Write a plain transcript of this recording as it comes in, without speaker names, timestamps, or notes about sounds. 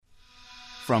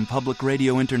From Public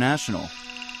Radio International,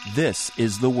 this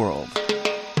is The World.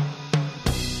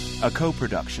 A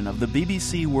co-production of the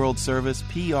BBC World Service,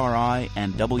 PRI,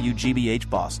 and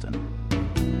WGBH Boston.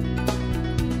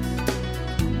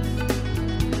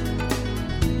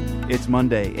 It's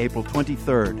Monday, April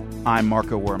 23rd. I'm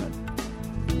Marco Werman.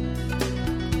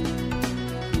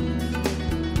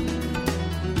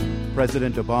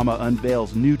 President Obama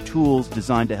unveils new tools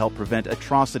designed to help prevent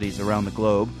atrocities around the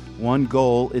globe. One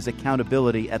goal is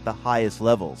accountability at the highest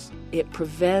levels. It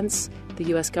prevents the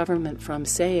U.S. government from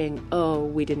saying, oh,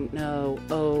 we didn't know,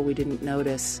 oh, we didn't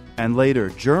notice. And later,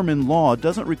 German law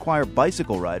doesn't require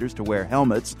bicycle riders to wear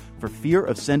helmets for fear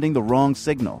of sending the wrong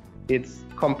signal. It's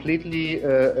completely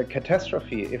a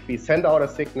catastrophe if we send out a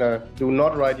signal, do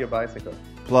not ride your bicycle.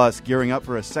 Plus, gearing up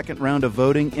for a second round of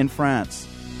voting in France.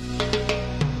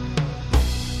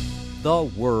 The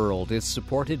World is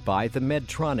supported by the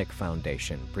Medtronic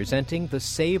Foundation, presenting the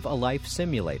Save a Life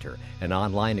Simulator, an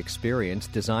online experience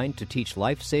designed to teach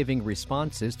life-saving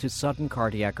responses to sudden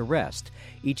cardiac arrest.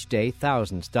 Each day,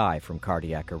 thousands die from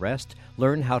cardiac arrest.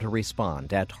 Learn how to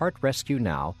respond at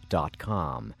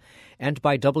heartrescuenow.com. And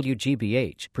by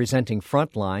WGBH, presenting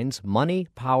Frontlines, Money,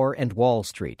 Power, and Wall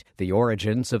Street, the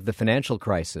origins of the financial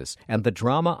crisis, and the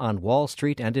drama on Wall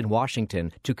Street and in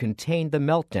Washington to contain the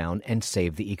meltdown and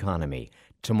save the economy.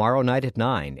 Tomorrow night at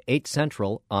 9, 8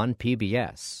 Central on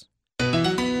PBS.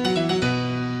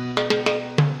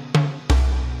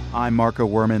 I'm Marco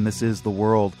Werman. This is The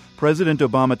World. President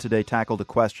Obama today tackled a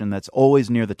question that's always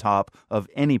near the top of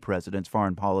any president's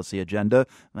foreign policy agenda.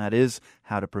 That is,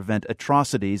 how to prevent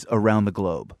atrocities around the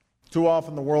globe. Too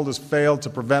often the world has failed to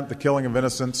prevent the killing of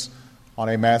innocents on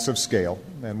a massive scale,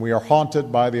 and we are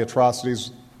haunted by the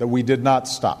atrocities that we did not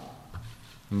stop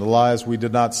and the lives we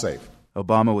did not save.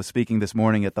 Obama was speaking this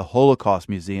morning at the Holocaust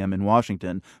Museum in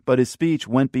Washington, but his speech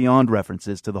went beyond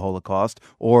references to the Holocaust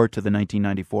or to the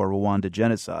 1994 Rwanda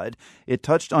genocide. It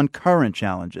touched on current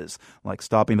challenges, like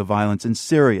stopping the violence in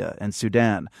Syria and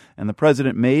Sudan, and the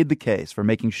president made the case for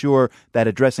making sure that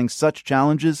addressing such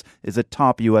challenges is a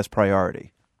top U.S.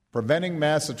 priority. Preventing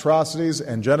mass atrocities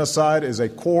and genocide is a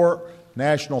core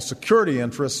national security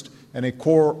interest and a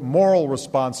core moral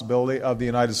responsibility of the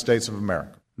United States of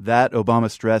America. That,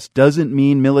 Obama stressed, doesn't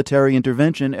mean military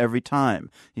intervention every time.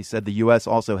 He said the U.S.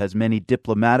 also has many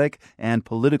diplomatic and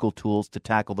political tools to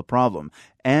tackle the problem.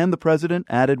 And the president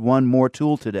added one more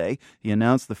tool today. He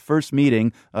announced the first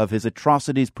meeting of his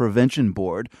Atrocities Prevention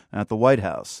Board at the White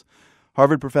House.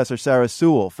 Harvard professor Sarah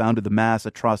Sewell founded the Mass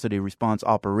Atrocity Response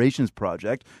Operations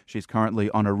Project. She's currently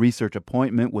on a research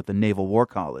appointment with the Naval War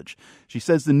College. She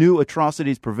says the new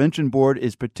Atrocities Prevention Board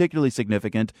is particularly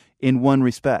significant in one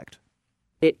respect.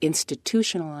 It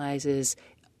institutionalizes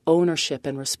ownership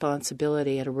and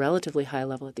responsibility at a relatively high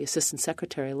level, at the assistant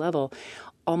secretary level,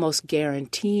 almost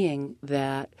guaranteeing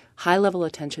that high-level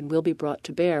attention will be brought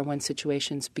to bear when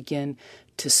situations begin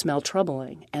to smell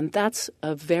troubling. And that's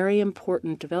a very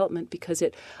important development because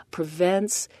it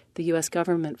prevents the U.S.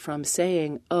 government from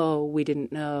saying, oh, we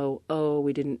didn't know, oh,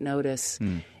 we didn't notice.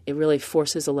 It really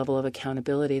forces a level of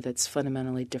accountability that's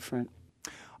fundamentally different.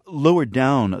 Lower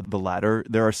down the ladder,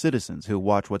 there are citizens who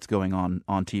watch what's going on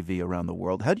TV around the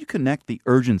world. How do you connect the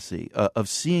urgency of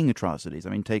seeing atrocities? I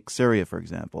mean, take Syria, for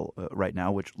example, right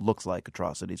now, which looks like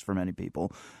atrocities for many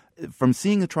people, from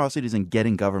seeing atrocities and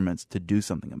getting governments to do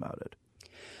something about it?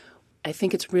 I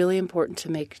think it's really important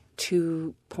to make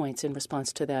 2 points in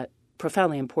response to that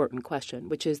profoundly important question,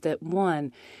 which is that,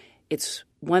 one, it's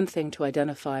one thing to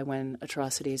identify when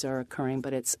atrocities are occurring,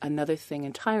 but it's another thing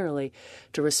entirely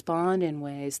to respond in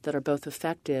ways that are both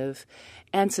effective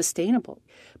and sustainable.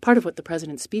 Part of what the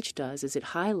president's speech does is it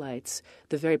highlights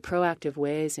the very proactive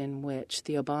ways in which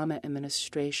the Obama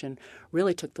administration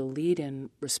really took the lead in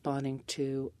responding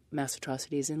to mass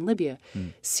atrocities in Libya.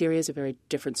 Syria is a very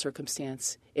different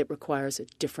circumstance. It requires a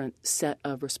different set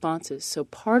of responses. So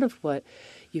part of what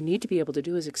you need to be able to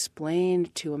do is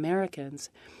explain to Americans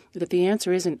that the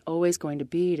answer isn't always going to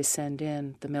be to send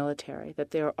in the military,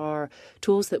 that there are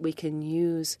tools that we can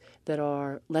use that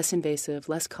are less invasive,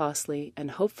 less costly,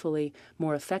 and hopefully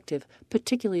more effective,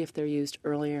 particularly if they're used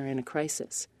earlier in a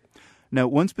crisis. Now,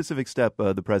 one specific step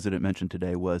the president mentioned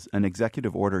today was an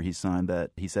executive order he signed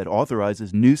that he said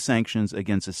authorizes new sanctions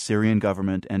against the Syrian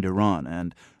government and Iran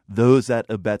and those that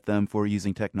abet them for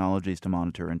using technologies to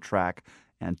monitor and track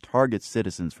and target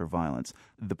citizens for violence.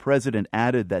 The president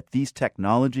added that these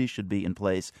technologies should be in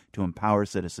place to empower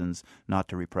citizens, not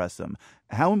to repress them.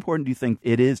 How important do you think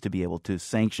it is to be able to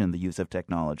sanction the use of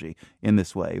technology in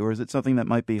this way, or is it something that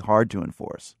might be hard to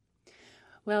enforce?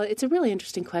 Well, it's a really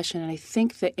interesting question, and I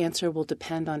think the answer will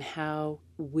depend on how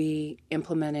we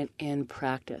implement it in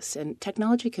practice. And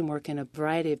technology can work in a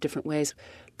variety of different ways,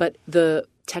 but the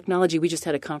technology, we just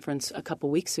had a conference a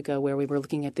couple weeks ago where we were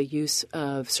looking at the use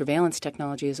of surveillance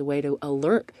technology as a way to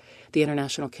alert the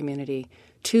international community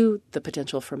to the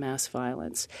potential for mass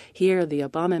violence. Here, the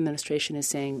Obama administration is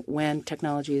saying when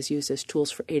technology is used as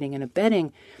tools for aiding and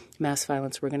abetting mass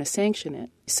violence, we're going to sanction it.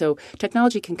 So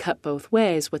technology can cut both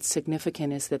ways. What's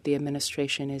significant is that the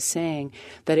administration is saying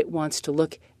that it wants to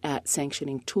look at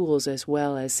sanctioning tools as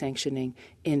well as sanctioning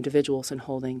individuals and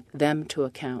holding them to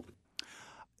account.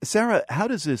 Sarah, how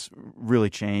does this really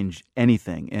change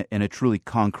anything in a truly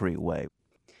concrete way?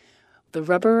 The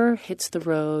rubber hits the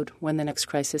road when the next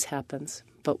crisis happens.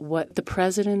 But what the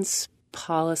president's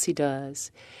policy does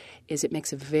is it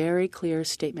makes a very clear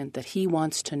statement that he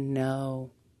wants to know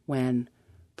when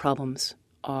problems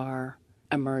are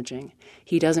emerging.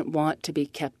 He doesn't want to be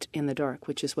kept in the dark,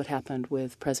 which is what happened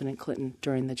with President Clinton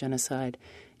during the genocide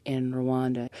in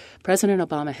Rwanda. President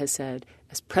Obama has said,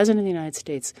 as President of the United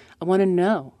States, I want to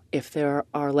know if there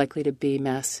are likely to be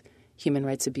mass human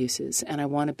rights abuses, and I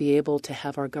want to be able to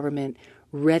have our government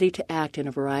ready to act in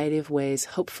a variety of ways,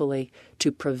 hopefully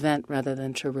to prevent rather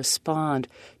than to respond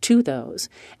to those.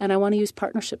 And I want to use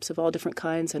partnerships of all different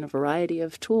kinds and a variety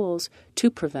of tools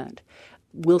to prevent.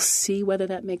 We'll see whether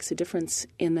that makes a difference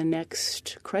in the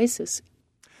next crisis.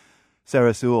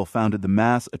 Sarah Sewell founded the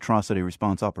Mass Atrocity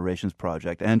Response Operations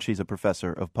Project, and she's a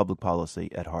professor of public policy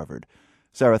at Harvard.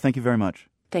 Sarah, thank you very much.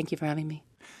 Thank you for having me.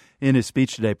 In his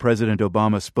speech today, President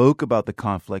Obama spoke about the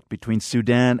conflict between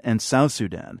Sudan and South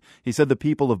Sudan. He said the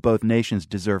people of both nations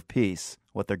deserve peace.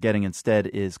 What they're getting instead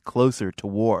is closer to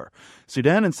war.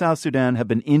 Sudan and South Sudan have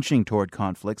been inching toward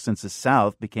conflict since the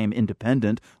South became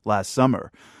independent last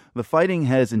summer. The fighting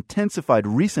has intensified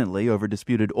recently over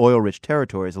disputed oil-rich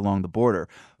territories along the border.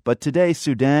 But today,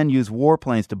 Sudan used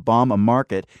warplanes to bomb a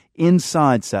market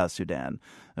inside South Sudan.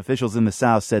 Officials in the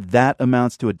South said that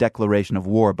amounts to a declaration of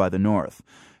war by the North.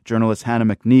 Journalist Hannah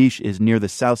McNeish is near the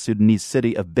South Sudanese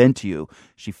city of Bentiu.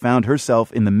 She found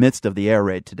herself in the midst of the air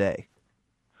raid today.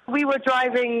 We were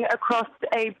driving across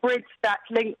a bridge that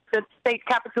links the state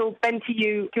capital,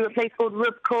 Bentiu, to a place called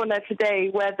Rub Corner today,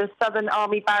 where the Southern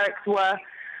Army barracks were.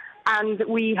 And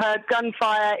we heard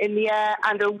gunfire in the air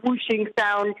and a whooshing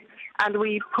sound. And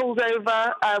we pulled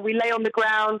over, we lay on the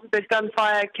ground, the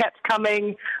gunfire kept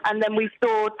coming, and then we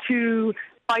saw two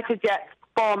fighter jets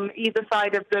bomb either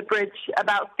side of the bridge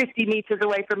about 50 meters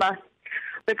away from us.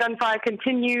 The gunfire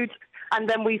continued, and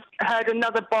then we heard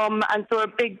another bomb and saw a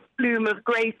big plume of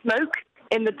grey smoke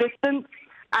in the distance,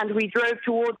 and we drove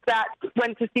towards that,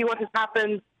 went to see what had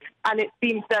happened, and it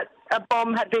seems that a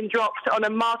bomb had been dropped on a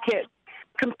market,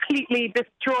 completely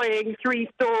destroying 3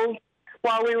 stalls.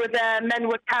 While we were there, men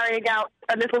were carrying out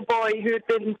a little boy who had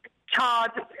been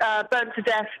charred, burnt to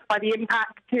death by the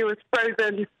impact. He was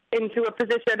frozen into a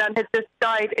position and had just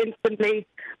died instantly.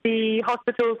 The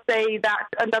hospitals say that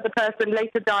another person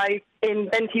later died in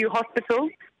Bentiu Hospital,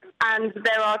 and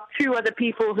there are 2 other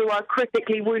people who are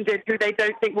critically wounded who they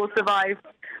don't think will survive.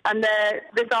 And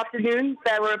this afternoon,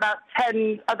 there were about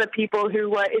 10 other people who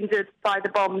were injured by the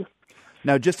bombs.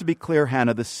 Now, just to be clear,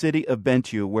 Hannah, the city of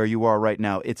Bentiu, where you are right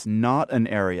now, it's not an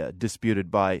area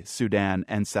disputed by Sudan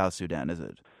and South Sudan, is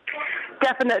it?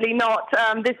 Definitely not.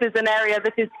 This is an area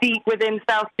that is deep within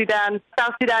South Sudan.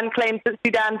 South Sudan claims that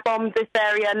Sudan bombed this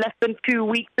area less than 2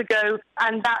 weeks ago,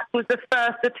 and that was the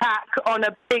first attack on a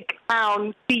big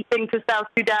town deep into South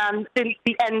Sudan since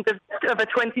the end of a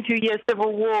 22-year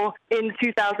civil war in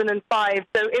 2005.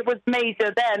 So it was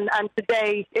major then, and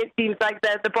today it seems like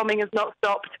the bombing has not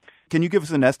stopped. Can you give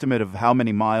us an estimate of how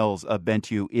many miles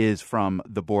Bentiu is from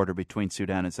the border between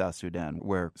Sudan and South Sudan,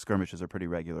 where skirmishes are pretty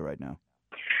regular right now?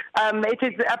 It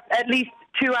is at least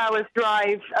 2 hours'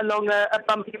 drive along a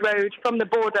bumpy road from the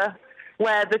border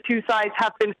where the 2 sides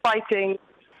have been fighting.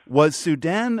 Was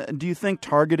Sudan, do you think,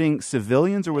 targeting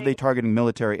civilians, or were they targeting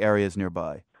military areas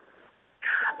nearby?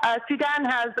 Sudan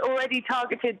has already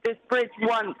targeted this bridge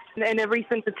once in a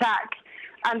recent attack,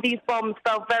 and these bombs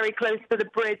fell very close to the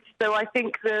bridge. So I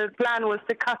think the plan was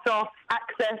to cut off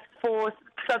access for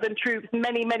southern troops,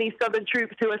 many southern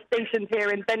troops who are stationed here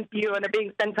in Bentiu and are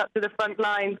being sent up to the front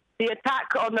line. The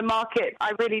attack on the market,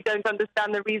 I really don't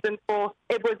understand the reason for.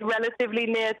 It was relatively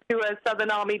near to a Southern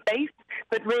Army base,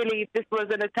 but really this was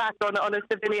an attack on a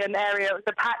civilian area. It was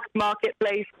a packed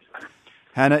marketplace.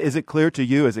 Hannah, is it clear to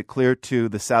you, is it clear to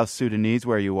the South Sudanese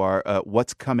where you are,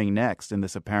 what's coming next in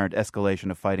this apparent escalation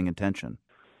of fighting and tension?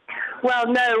 Well,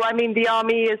 no. I mean, the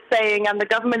army is saying and the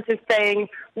government is saying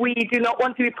we do not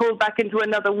want to be pulled back into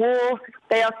another war.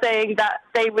 They are saying that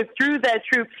they withdrew their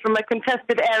troops from a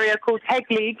contested area called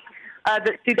Heglig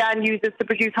that Sudan uses to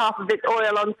produce half of its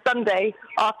oil on Sunday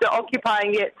after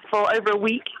occupying it for over a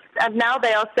week. And now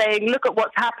they are saying, look at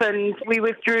what's happened. We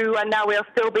withdrew and now we are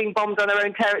still being bombed on our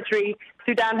own territory.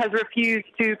 Sudan has refused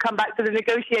to come back to the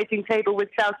negotiating table with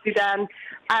South Sudan.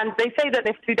 And they say that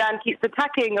if Sudan keeps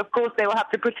attacking, of course, they will have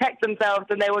to protect themselves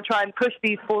and they will try and push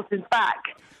these forces back.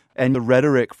 And the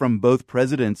rhetoric from both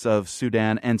presidents of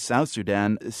Sudan and South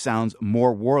Sudan sounds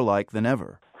more warlike than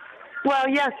ever. Well,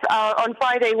 yes, on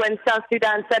Friday when South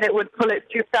Sudan said it would pull its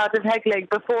troops out of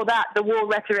Heglig, before that the war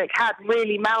rhetoric had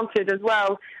really mounted as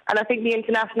well. And I think the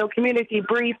international community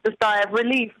breathed a sigh of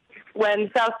relief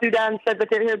when South Sudan said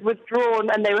that it had withdrawn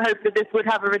and they hoped that this would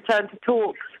have a return to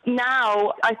talks.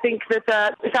 Now, I think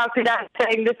that South Sudan is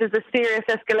saying this is a serious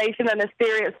escalation and a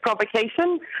serious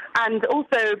provocation. And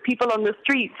also, people on the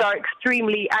streets are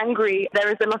extremely angry. There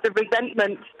is a lot of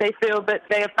resentment. They feel that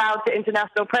they have bowed to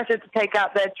international pressure to take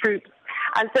out their troops.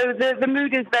 And so the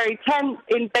mood is very tense.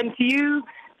 In Bentiu,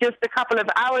 just a couple of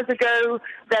hours ago,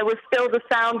 there was still the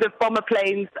sound of bomber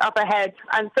planes up ahead.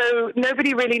 And so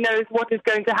nobody really knows what is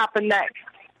going to happen next.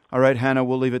 All right, Hannah,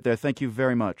 we'll leave it there. Thank you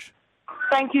very much.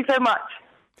 Thank you so much.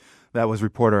 That was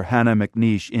reporter Hannah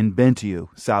McNeish in Bentiu,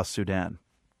 South Sudan.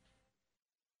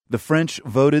 The French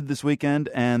voted this weekend,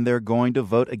 and they're going to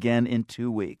vote again in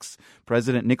 2 weeks.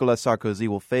 President Nicolas Sarkozy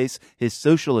will face his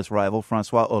socialist rival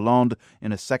François Hollande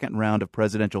in a second round of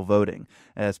presidential voting.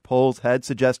 As polls had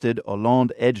suggested,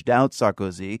 Hollande edged out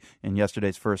Sarkozy in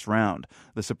yesterday's first round.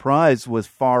 The surprise was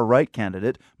far-right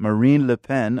candidate Marine Le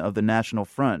Pen of the National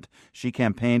Front. She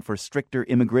campaigned for stricter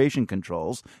immigration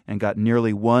controls and got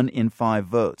nearly 1 in 5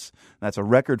 votes. That's a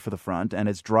record for the front, and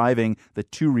it's driving the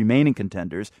 2 remaining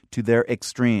contenders to their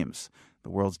extremes.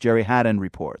 The World's Jerry Haddon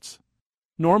reports.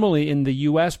 Normally in the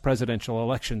U.S. presidential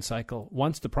election cycle,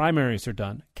 once the primaries are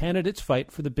done, candidates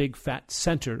fight for the big fat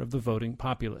center of the voting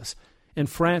populace. In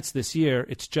France this year,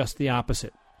 it's just the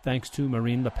opposite, thanks to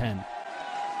Marine Le Pen.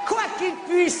 Quoi qu'il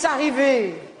puisse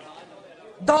arriver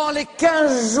dans les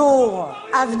 15 jours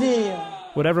à venir.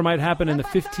 Whatever might happen in the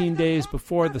 15 days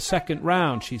before the second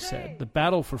round, she said, the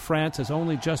battle for France has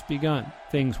only just begun.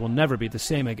 Things will never be the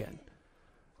same again.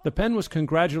 Le Pen was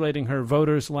congratulating her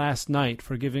voters last night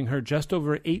for giving her just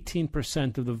over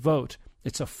 18% of the vote.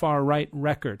 It's a far-right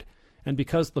record. And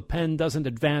because Le Pen doesn't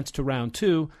advance to round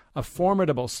 2, a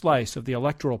formidable slice of the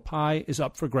electoral pie is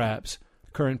up for grabs.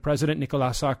 Current President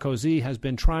Nicolas Sarkozy has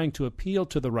been trying to appeal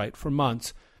to the right for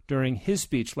months. During his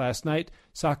speech last night,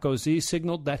 Sarkozy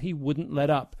signaled that he wouldn't let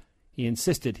up. He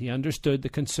insisted he understood the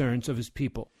concerns of his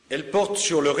people. Elle porte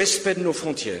sur le respect de nos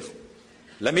frontières,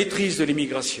 la maîtrise de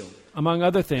l'immigration. Among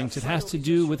other things, it has to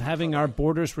do with having our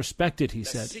borders respected, he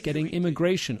said, getting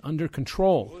immigration under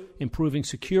control, improving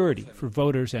security for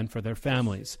voters and for their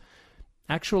families.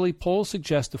 Actually, polls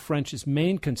suggest the French's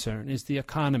main concern is the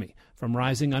economy, from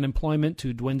rising unemployment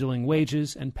to dwindling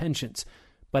wages and pensions.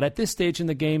 But at this stage in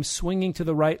the game, swinging to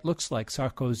the right looks like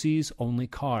Sarkozy's only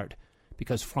card,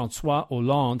 because François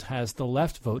Hollande has the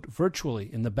left vote virtually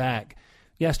in the bag.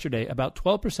 Yesterday, about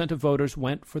 12% of voters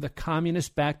went for the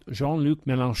communist-backed Jean-Luc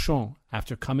Mélenchon.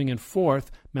 After coming in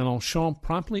fourth, Mélenchon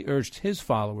promptly urged his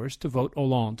followers to vote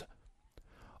Hollande.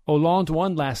 Hollande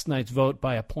won last night's vote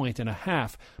by 1.5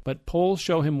 points, but polls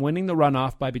show him winning the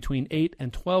runoff by between 8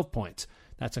 and 12 points.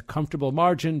 That's a comfortable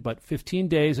margin, but 15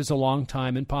 days is a long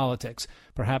time in politics.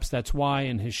 Perhaps that's why,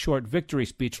 in his short victory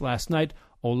speech last night,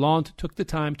 Hollande took the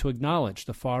time to acknowledge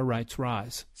the far-right's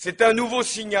rise. C'est un nouveau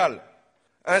signal.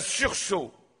 Un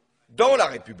sursaut dans la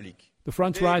République. The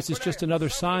front's rise is just another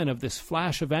sign of this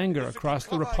flash of anger across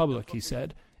the Republic, he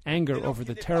said. Anger over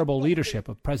the terrible leadership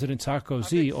of President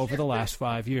Sarkozy over the last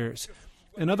 5 years.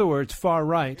 In other words, far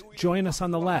right, join us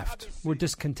on the left. We're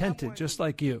discontented, just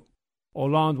like you.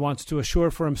 Hollande wants to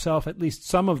assure for himself at least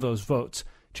some of those votes.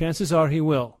 Chances are he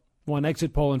will. One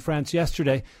exit poll in France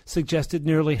yesterday suggested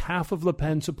nearly half of Le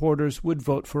Pen supporters would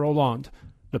vote for Hollande.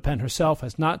 Le Pen herself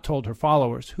has not told her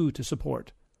followers who to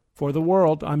support. For The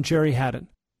World, I'm Jerry Haddon.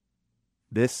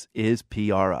 This is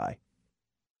PRI.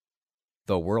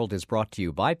 The World is brought to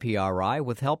you by PRI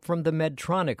with help from the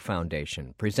Medtronic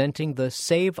Foundation, presenting the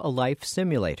Save a Life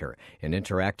Simulator, an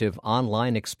interactive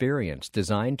online experience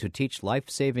designed to teach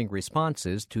life-saving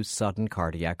responses to sudden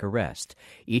cardiac arrest.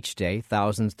 Each day,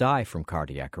 thousands die from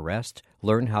cardiac arrest.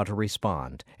 Learn how to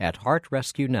respond at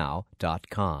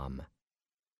heartrescuenow.com.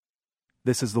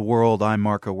 This is The World. I'm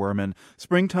Marco Werman.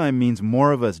 Springtime means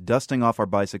more of us dusting off our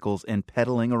bicycles and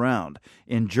pedaling around.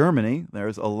 In Germany,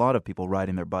 there's a lot of people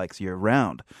riding their bikes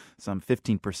year-round. Some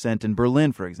 15% in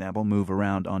Berlin, for example, move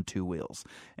around on two wheels.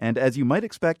 And as you might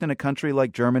expect in a country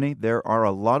like Germany, there are a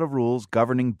lot of rules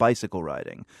governing bicycle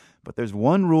riding. But there's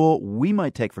one rule we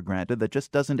might take for granted that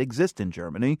just doesn't exist in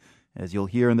Germany, as you'll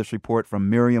hear in this report from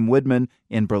Miriam Widman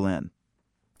in Berlin.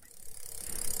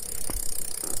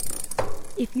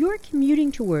 If you're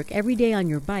commuting to work every day on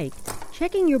your bike,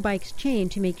 checking your bike's chain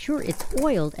to make sure it's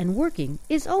oiled and working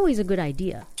is always a good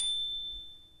idea.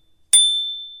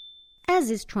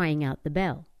 As is trying out the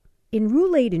bell. In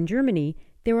Roulade in Germany,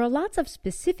 there are lots of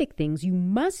specific things you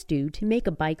must do to make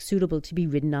a bike suitable to be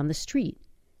ridden on the street.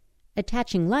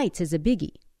 Attaching lights is a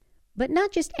biggie. But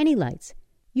not just any lights.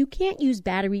 You can't use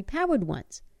battery-powered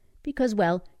ones because,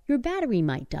 well, your battery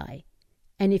might die.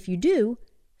 And if you do,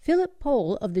 Philipp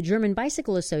Pohl of the German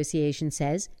Bicycle Association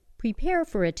says, prepare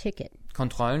for a ticket.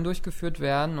 Kontrollen durchgeführt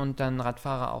werden und dann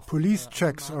Radfahrer auch. Police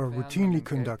checks are routinely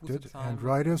conducted and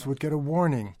riders would get a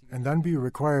warning and then be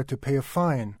required to pay a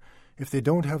fine if they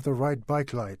don't have the right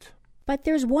bike light. But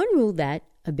there's one rule that,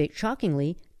 a bit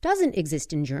shockingly, doesn't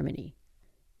exist in Germany.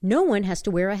 No one has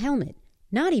to wear a helmet,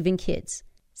 not even kids.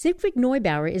 Siegfried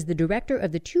Neubauer is the director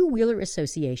of the Two-Wheeler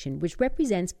Association, which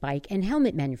represents bike and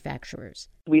helmet manufacturers.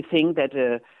 We think that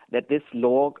this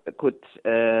law could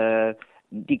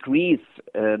decrease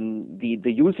the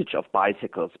usage of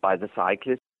bicycles by the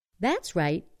cyclists. That's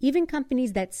right. Even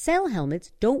companies that sell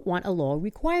helmets don't want a law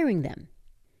requiring them.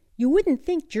 You wouldn't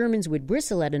think Germans would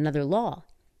bristle at another law.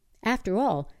 After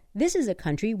all, this is a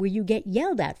country where you get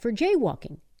yelled at for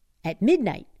jaywalking at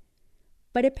midnight.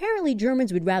 But apparently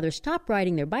Germans would rather stop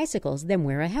riding their bicycles than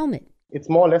wear a helmet. It's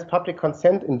more or less public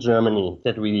consent in Germany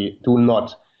that we do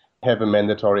not have a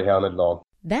mandatory helmet law.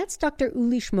 That's Dr.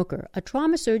 Uli Schmucker, a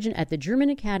trauma surgeon at the German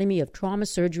Academy of Trauma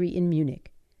Surgery in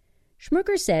Munich.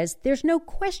 Schmucker says there's no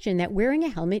question that wearing a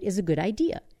helmet is a good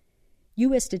idea.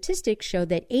 U.S. statistics show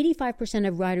that 85%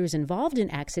 of riders involved in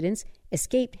accidents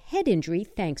escaped head injury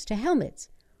thanks to helmets.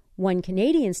 One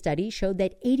Canadian study showed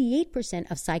that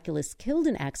 88% of cyclists killed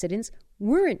in accidents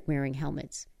weren't wearing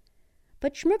helmets.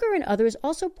 But Schmucker and others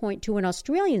also point to an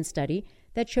Australian study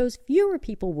that shows fewer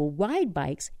people will ride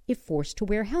bikes if forced to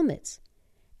wear helmets.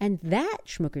 And that,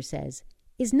 Schmucker says,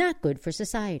 is not good for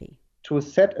society. To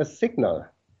set a signal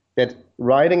that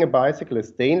riding a bicycle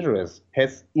is dangerous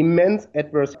has immense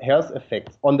adverse health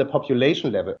effects on the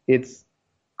population level. It's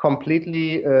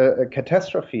completely a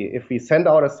catastrophe if we send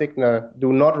out a signal,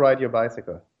 do not ride your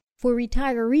bicycle. For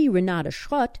retiree Renate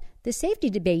Schrott, the safety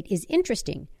debate is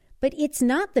interesting, but it's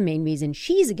not the main reason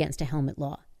she's against a helmet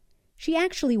law. She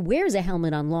actually wears a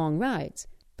helmet on long rides,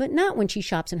 but not when she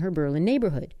shops in her Berlin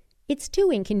neighborhood. It's too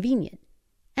inconvenient.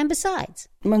 And besides,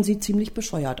 man sieht ziemlich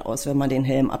bescheuert aus, wenn man den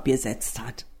Helm abgesetzt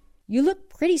hat. You look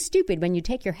pretty stupid when you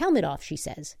take your helmet off, she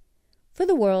says. For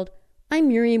The World, I'm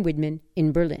Miriam Widman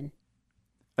in Berlin.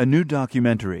 A new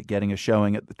documentary getting a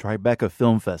showing at the Tribeca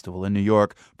Film Festival in New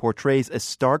York portrays a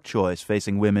stark choice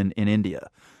facing women in India.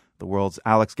 The World's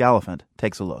Alex Gallifant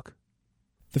takes a look.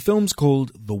 The film's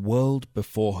called The World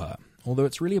Before Her, although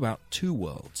it's really about two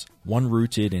worlds, one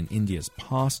rooted in India's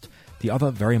past, the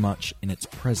other very much in its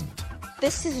present.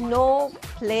 This is no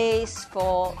place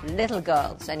for little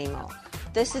girls anymore.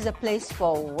 This is a place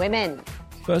for women.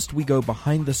 First, we go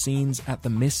behind the scenes at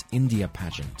the Miss India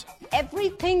pageant.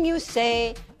 Everything you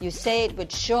say it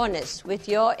with sureness, with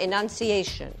your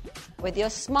enunciation, with your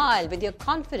smile, with your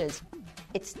confidence.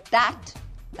 It's that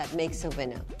makes a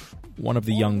winner. One of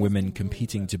the young women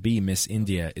competing to be Miss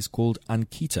India is called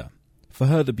Ankita. For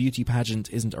her, the beauty pageant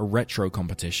isn't a retro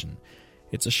competition.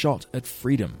 It's a shot at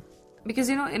freedom. Because,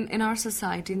 in our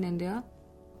society in India,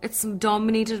 it's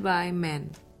dominated by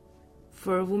men.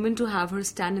 For a woman to have her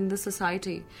stand in the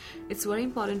society, it's very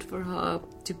important for her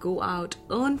to go out,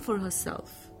 earn for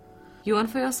herself. You earn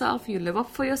for yourself, you live up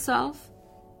for yourself,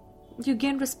 you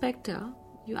gain respect,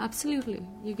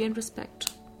 you gain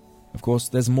respect. Of course,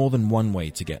 there's more than one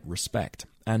way to get respect,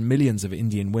 and millions of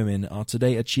Indian women are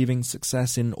today achieving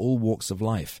success in all walks of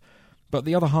life. But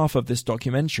the other half of this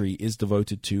documentary is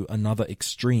devoted to another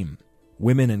extreme,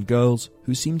 women and girls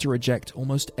who seem to reject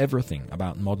almost everything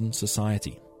about modern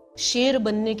society.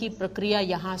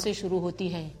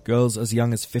 Girls as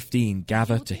young as 15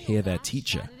 gather to hear their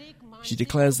teacher. She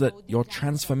declares that your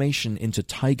transformation into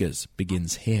tigers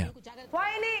begins here.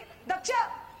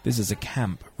 This is a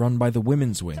camp run by the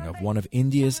women's wing of one of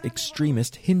India's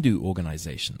extremist Hindu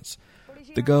organizations.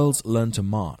 The girls learn to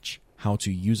march, how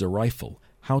to use a rifle,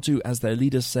 how to, as their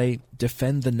leaders say,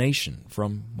 defend the nation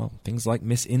from, things like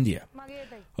Miss India.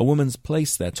 A woman's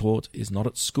place, they're taught, is not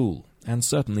at school, and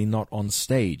certainly not on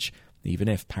stage, even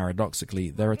if, paradoxically,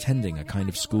 they're attending a kind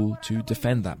of school to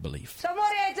defend that belief.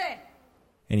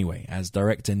 Anyway, as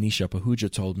director Nisha Pahuja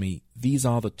told me, these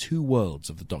are the two worlds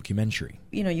of the documentary.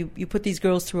 You know, you put these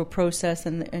girls through a process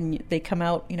and they come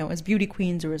out, you know, as beauty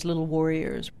queens or as little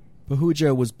warriors.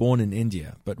 Pahuja was born in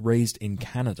India, but raised in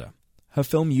Canada. Her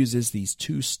film uses these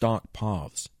two stark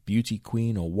paths, beauty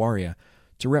queen or warrior,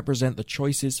 to represent the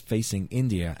choices facing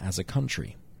India as a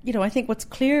country. You know, I think what's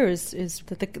clear is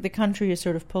that the country is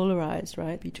sort of polarized,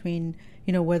 right, between,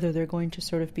 you know, whether they're going to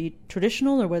sort of be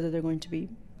traditional or whether they're going to be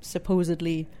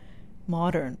supposedly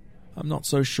modern. I'm not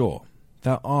so sure.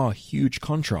 There are huge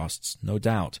contrasts, no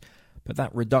doubt, but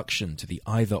that reduction to the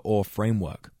either-or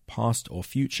framework, past or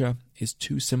future, is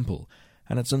too simple,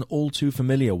 and it's an all too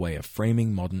familiar way of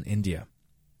framing modern India.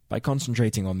 By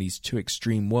concentrating on these two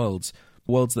extreme worlds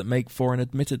that make for an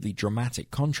admittedly dramatic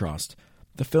contrast,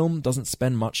 the film doesn't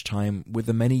spend much time with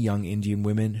the many young Indian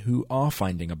women who are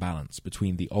finding a balance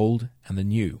between the old and the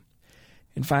new.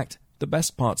 In fact, the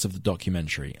best parts of the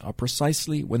documentary are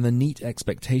precisely when the neat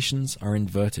expectations are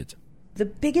inverted. The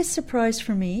biggest surprise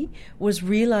for me was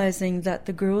realizing that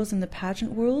the girls in the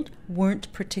pageant world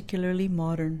weren't particularly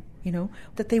modern, you know,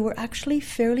 that they were actually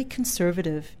fairly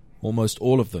conservative. Almost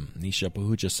all of them, Nisha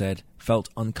Pahuja said, felt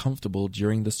uncomfortable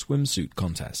during the swimsuit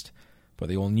contest, but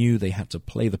they all knew they had to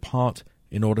play the part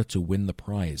in order to win the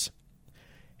prize.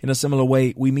 In a similar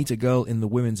way, we meet a girl in the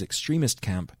women's extremist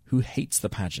camp who hates the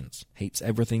pageants, hates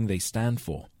everything they stand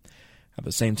for. At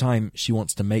the same time, she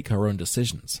wants to make her own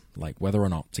decisions, like whether or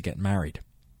not to get married.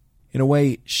 In a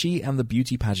way, she and the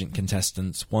beauty pageant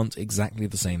contestants want exactly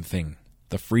the same thing,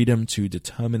 the freedom to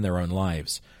determine their own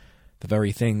lives, the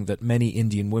very thing that many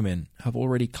Indian women have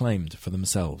already claimed for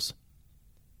themselves.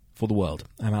 For The World,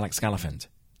 I'm Alex Gallafent,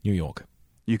 New York.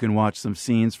 You can watch some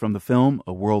scenes from the film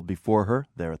A World Before Her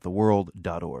there at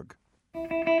theworld.org.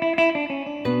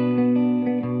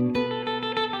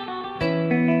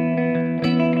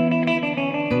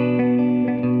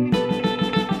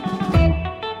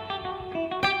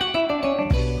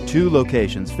 Two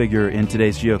locations figure in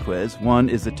today's GeoQuiz. One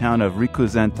is the town of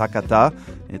Rikuzen Takata.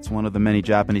 It's one of the many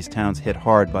Japanese towns hit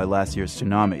hard by last year's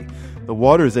tsunami. The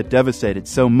waters that devastated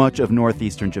so much of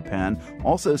northeastern Japan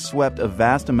also swept a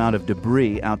vast amount of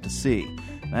debris out to sea.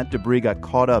 That debris got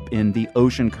caught up in the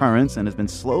ocean currents and has been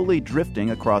slowly drifting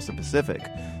across the Pacific.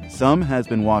 Some has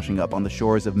been washing up on the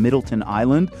shores of Middleton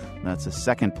Island. That's the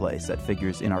second place that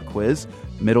figures in our quiz.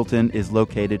 Middleton is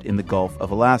located in the Gulf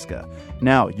of Alaska.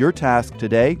 Now, your task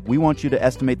today, we want you to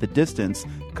estimate the distance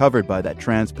covered by that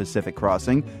trans-Pacific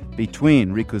crossing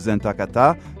between Rikuzen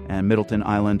Takata and Middleton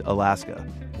Island, Alaska.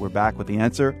 We're back with the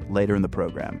answer later in the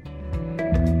program.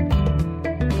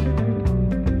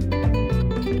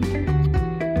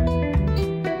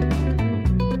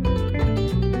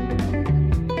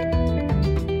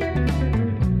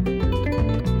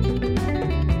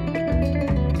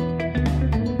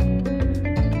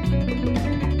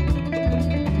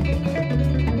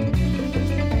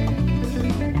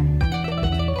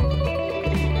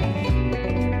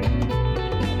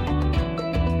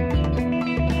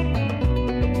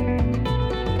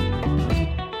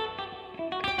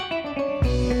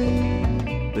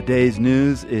 The day's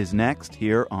news is next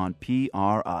here on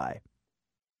PRI.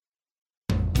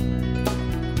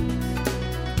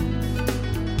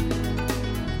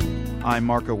 I'm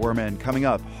Marco Werman. Coming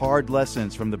up, hard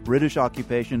lessons from the British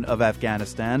occupation of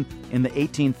Afghanistan in the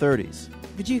 1830s.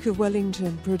 The Duke of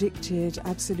Wellington predicted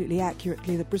absolutely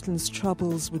accurately that Britain's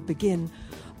troubles would begin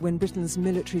when Britain's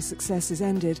military successes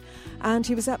ended, and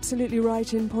he was absolutely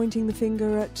right in pointing the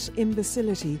finger at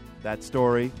imbecility. That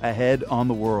story ahead on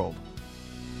The World.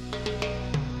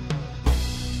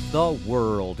 The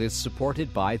World is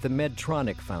supported by the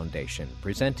Medtronic Foundation,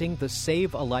 presenting the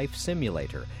Save a Life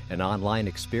Simulator, an online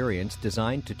experience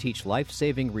designed to teach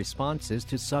life-saving responses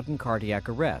to sudden cardiac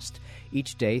arrest.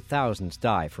 Each day, thousands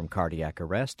die from cardiac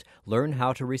arrest. Learn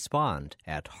how to respond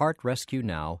at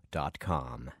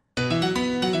heartrescuenow.com.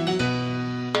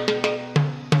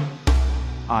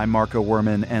 I'm Marco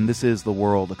Werman, and this is The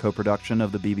World, a co-production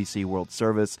of the BBC World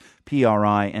Service,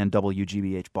 PRI, and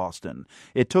WGBH Boston.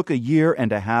 It took a year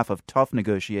and a half of tough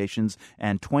negotiations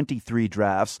and 23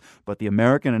 drafts, but the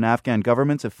American and Afghan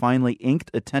governments have finally inked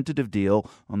a tentative deal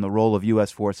on the role of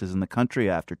U.S. forces in the country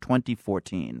after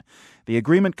 2014. The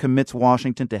agreement commits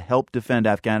Washington to help defend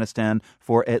Afghanistan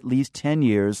for at least 10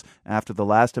 years after the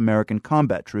last American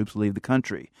combat troops leave the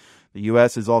country. The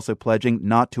U.S. is also pledging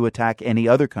not to attack any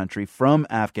other country from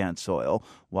Afghan soil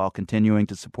while continuing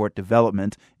to support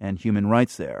development and human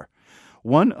rights there.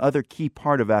 One other key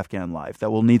part of Afghan life that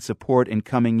will need support in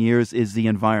coming years is the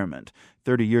environment.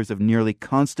 30 years of nearly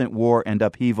constant war and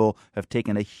upheaval have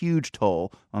taken a huge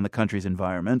toll on the country's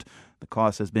environment. The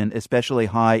cost has been especially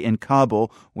high in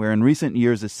Kabul, where in recent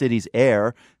years the city's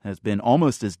air has been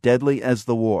almost as deadly as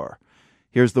the war.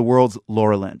 Here's the world's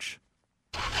Laura Lynch.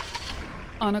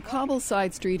 On a Kabul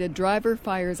side street, a driver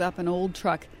fires up an old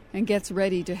truck and gets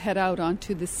ready to head out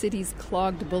onto the city's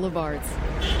clogged boulevards.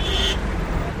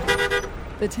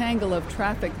 The tangle of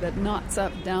traffic that knots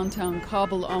up downtown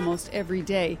Kabul almost every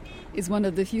day is one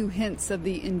of the few hints of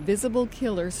the invisible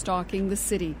killer stalking the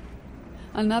city.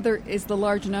 Another is the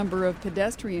large number of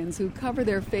pedestrians who cover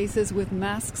their faces with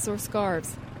masks or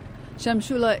scarves.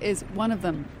 Shamshula is one of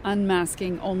them,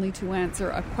 unmasking only to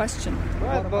answer a question.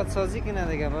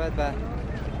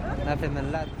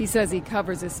 He says he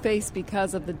covers his face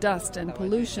because of the dust and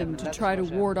pollution to try to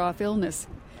ward off illness,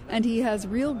 and he has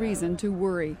real reason to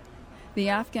worry. The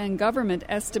Afghan government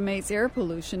estimates air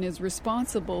pollution is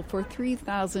responsible for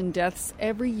 3,000 deaths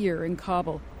every year in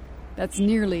Kabul. That's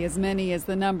nearly as many as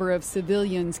the number of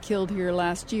civilians killed here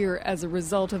last year as a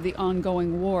result of the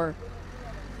ongoing war.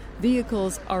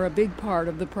 Vehicles are a big part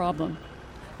of the problem.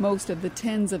 Most of the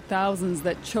tens of thousands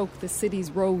that choke the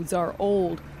city's roads are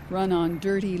old, run on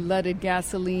dirty leaded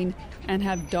gasoline, and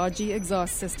have dodgy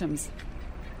exhaust systems.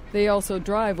 They also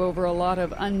drive over a lot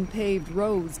of unpaved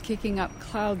roads, kicking up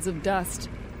clouds of dust.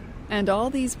 And all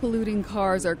these polluting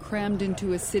cars are crammed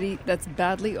into a city that's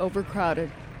badly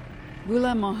overcrowded.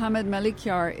 Ghulam Mohammed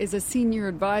Malikyar is a senior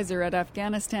advisor at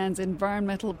Afghanistan's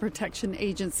Environmental Protection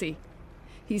Agency.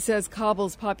 He says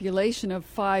Kabul's population of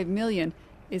 5 million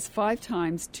is 5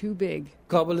 times too big.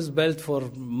 Kabul is built for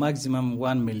maximum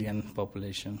 1 million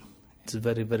population. It's a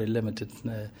very, very limited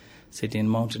city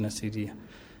and mountainous area.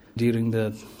 During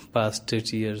the past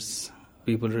 30 years,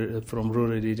 people from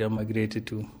rural area migrated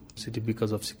to city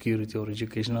because of security or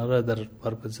education or other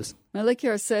purposes.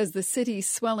 Malikyar says the city's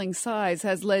swelling size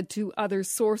has led to other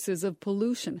sources of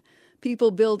pollution.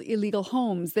 People build illegal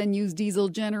homes, then use diesel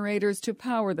generators to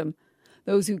power them.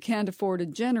 Those who can't afford a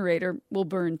generator will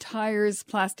burn tires,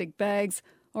 plastic bags,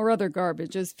 or other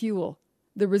garbage as fuel.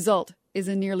 The result is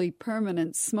a nearly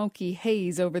permanent smoky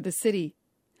haze over the city.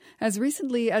 As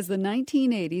recently as the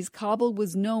 1980s, Kabul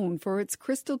was known for its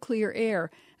crystal-clear air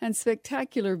and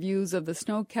spectacular views of the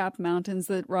snow-capped mountains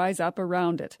that rise up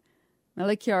around it.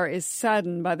 Malikyar is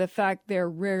saddened by the fact they're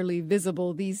rarely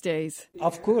visible these days.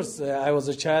 Of course, I was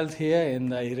a child here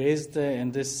and I raised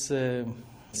in this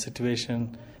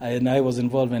situation. And I was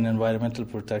involved in environmental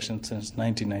protection since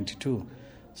 1992.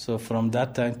 So from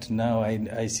that time to now,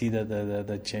 I see that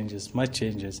the changes, much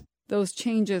changes. Those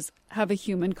changes have a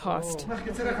human cost.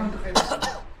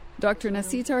 Dr.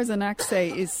 Nasitar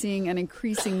Zanakseh is seeing an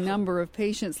increasing number of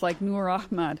patients like Noor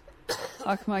Ahmad.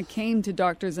 Ahmad came to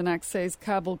Dr. Zanakseh's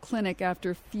Kabul clinic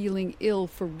after feeling ill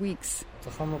for weeks.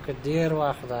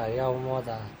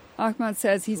 Ahmad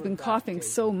says he's been coughing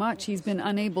so much he's been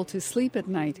unable to sleep at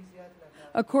night.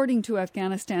 According to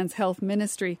Afghanistan's health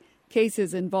ministry,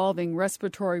 cases involving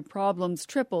respiratory problems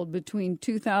tripled between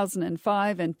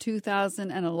 2005 and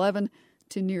 2011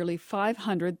 to nearly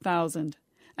 500,000.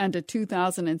 And a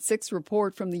 2006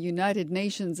 report from the United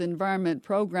Nations Environment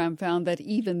Program found that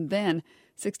even then,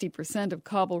 60% of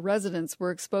Kabul residents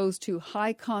were exposed to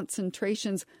high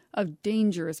concentrations of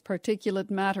dangerous particulate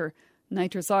matter,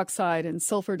 nitrous oxide and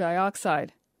sulfur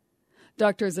dioxide.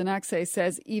 Dr. Zanakseh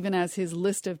says even as his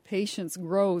list of patients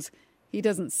grows, he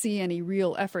doesn't see any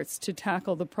real efforts to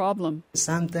tackle the problem.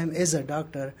 Sometimes as a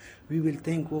doctor, we will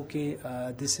think, okay,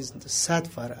 this is sad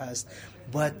for us,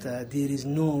 but there is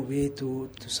no way to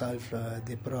solve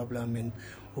the problem and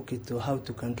to how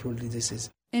to control the disease.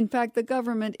 In fact, the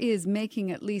government is making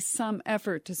at least some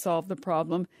effort to solve the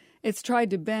problem. It's tried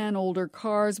to ban older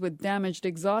cars with damaged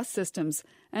exhaust systems,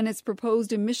 and it's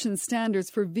proposed emission standards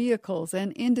for vehicles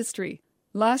and industry.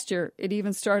 Last year, it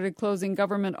even started closing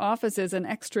government offices an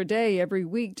extra day every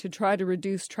week to try to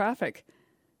reduce traffic.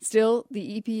 Still,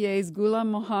 the EPA's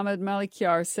Ghulam Mohammed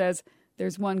Malikyar says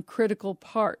there's one critical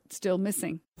part still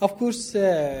missing. Of course,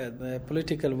 the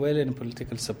political will and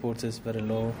political support is very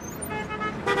low.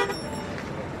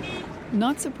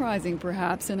 Not surprising,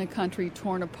 perhaps, in a country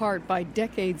torn apart by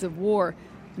decades of war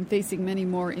and facing many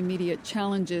more immediate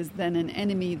challenges than an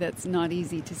enemy that's not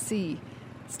easy to see.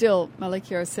 Still,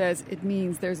 Malikyar says it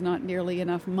means there's not nearly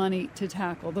enough money to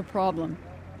tackle the problem.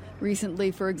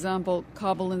 Recently, for example,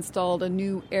 Kabul installed a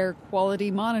new air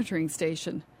quality monitoring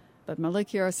station. But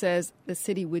Malikyar says the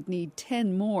city would need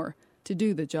 10 more to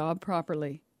do the job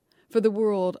properly. For The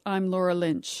World, I'm Laura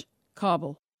Lynch,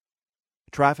 Kabul.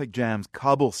 Traffic jams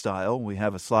Kabul style. We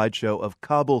have a slideshow of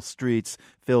Kabul streets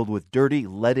filled with dirty,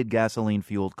 leaded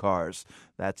gasoline-fueled cars.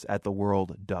 That's at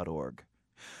theworld.org.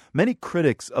 Many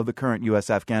critics of the current U.S.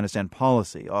 Afghanistan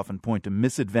policy often point to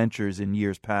misadventures in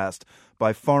years past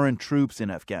by foreign troops in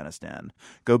Afghanistan.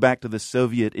 Go back to the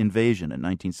Soviet invasion in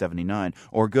 1979,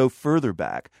 or go further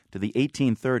back to the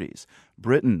 1830s.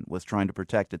 Britain was trying to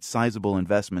protect its sizable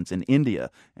investments in India,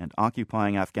 and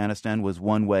occupying Afghanistan was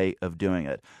one way of doing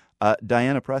it.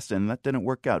 Diana Preston, that didn't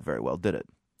work out very well, did it?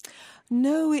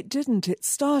 No, it didn't. It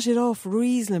started off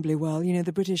reasonably well. You know,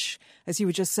 the British, as you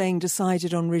were just saying,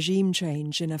 decided on regime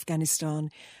change in Afghanistan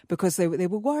because they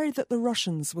were worried that the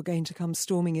Russians were going to come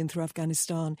storming in through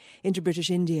Afghanistan into British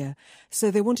India.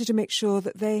 So they wanted to make sure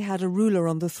that they had a ruler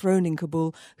on the throne in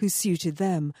Kabul who suited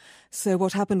them. So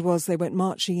what happened was they went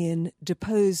marching in,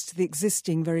 deposed the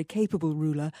existing very capable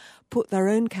ruler, put their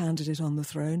own candidate on the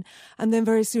throne, and then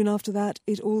very soon after that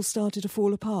it all started to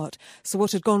fall apart. So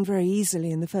what had gone very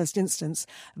easily in the first instance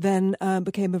then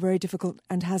became a very difficult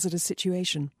and hazardous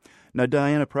situation. Now,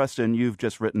 Diana Preston, you've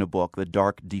just written a book, The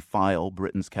Dark Defile,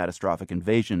 Britain's Catastrophic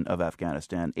Invasion of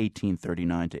Afghanistan,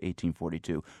 1839 to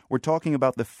 1842. We're talking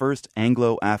about the First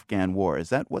Anglo-Afghan War. Is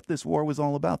that what this war was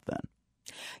all about then?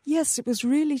 Yes, it was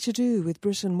really to do with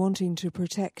Britain wanting to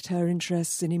protect her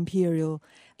interests in imperial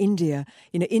India.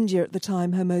 You know, India at the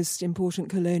time, her most important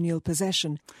colonial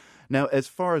possession. Now, as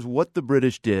far as what the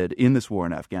British did in this war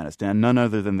in Afghanistan, none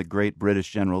other than the great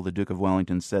British general, the Duke of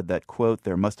Wellington, said that, quote,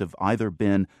 there must have either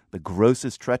been the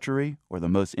grossest treachery or the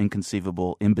most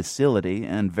inconceivable imbecility,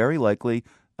 and very likely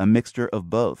a mixture of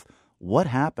both. What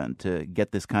happened to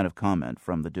get this kind of comment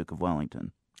from the Duke of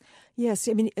Wellington? Yes,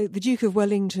 I mean, the Duke of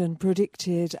Wellington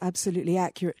predicted absolutely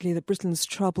accurately that Britain's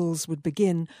troubles would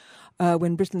begin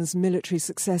when Britain's military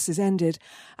successes ended.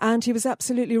 And he was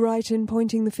absolutely right in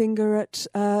pointing the finger at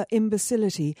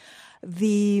imbecility.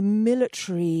 The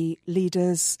military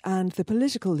leaders and the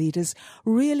political leaders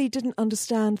really didn't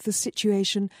understand the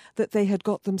situation that they had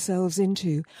got themselves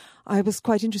into. I was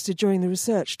quite interested during the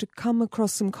research to come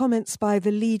across some comments by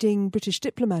the leading British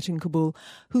diplomat in Kabul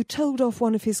who told off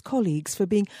one of his colleagues for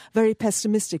being very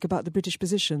pessimistic about the British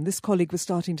position. This colleague was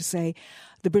starting to say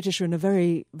the British are in a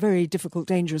very, very difficult,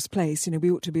 dangerous place. You know, we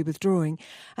ought to be withdrawing.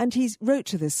 And he wrote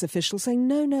to this official saying,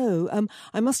 no,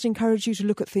 I must encourage you to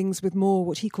look at things with more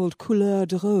what he called couleur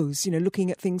de rose, you know, looking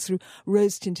at things through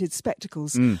rose-tinted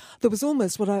spectacles. There was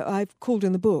almost what I've called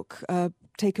in the book,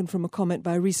 taken from a comment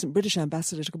by a recent British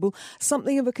ambassador to Kabul,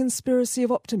 something of a conspiracy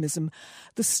of optimism.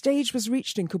 The stage was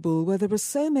reached in Kabul where there were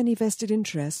so many vested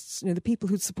interests, you know, the people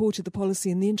who'd supported the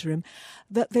policy in the interim,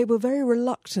 that they were very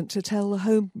reluctant to tell the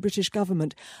home British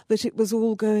government that it was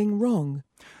all going wrong.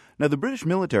 Now, the British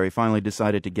military finally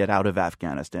decided to get out of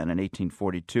Afghanistan in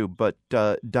 1842, but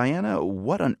Diana,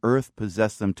 what on earth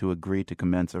possessed them to agree to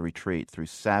commence a retreat through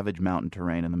savage mountain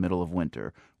terrain in the middle of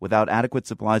winter without adequate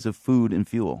supplies of food and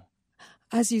fuel?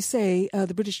 As you say,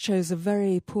 the British chose a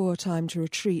very poor time to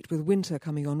retreat with winter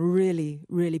coming on, really,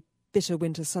 really bitter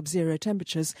winter sub-zero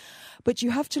temperatures. But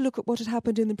you have to look at what had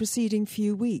happened in the preceding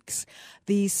few weeks.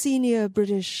 The senior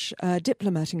British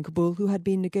diplomat in Kabul, who had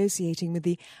been negotiating with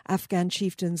the Afghan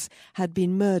chieftains, had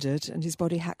been murdered and his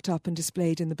body hacked up and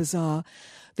displayed in the bazaar.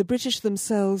 The British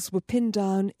themselves were pinned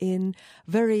down in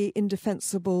very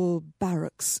indefensible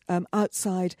barracks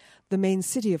outside the main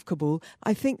city of Kabul.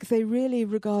 I think they really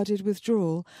regarded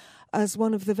withdrawal as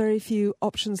one of the very few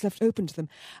options left open to them.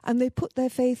 And they put their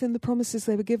faith in the promises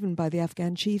they were given by the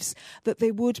Afghan chiefs that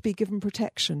they would be given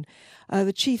protection.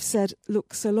 The chief said,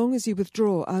 look, so long as you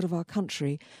withdraw out of our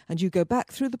country and you go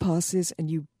back through the passes and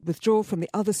you withdraw from the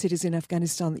other cities in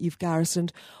Afghanistan that you've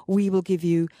garrisoned, we will give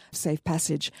you safe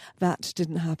passage. That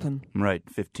didn't happen. Right.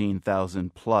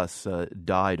 15,000 plus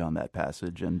died on that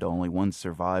passage, and only one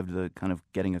survived the kind of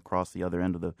getting across the other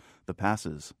end of the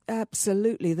passes.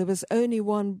 Absolutely. There was only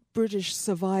one British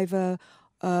survivor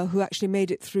who actually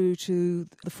made it through to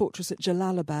the fortress at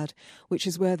Jalalabad, which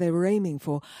is where they were aiming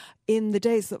for. In the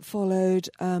days that followed,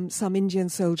 some Indian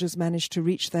soldiers managed to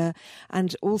reach there,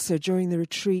 and also during the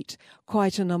retreat,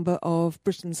 quite a number of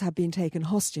Britons had been taken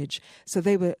hostage, so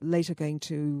they were later going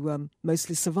to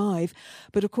mostly survive.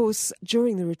 But of course,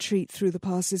 during the retreat through the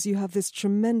passes, you have this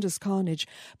tremendous carnage,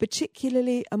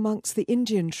 particularly amongst the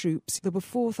Indian troops. There were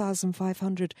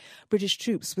 4,500 British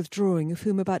troops withdrawing, of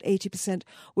whom about 80%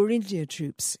 were Indian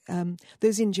troops.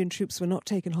 Those Indian troops were not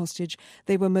taken hostage.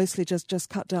 They were mostly just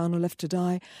cut down or left to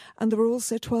die. And there were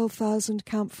also 12,000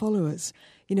 camp followers,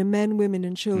 you know, men, women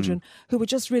and children who were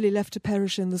just really left to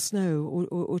perish in the snow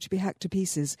or to be hacked to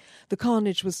pieces. The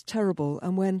carnage was terrible.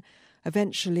 And when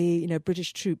eventually,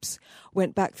 British troops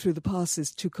went back through the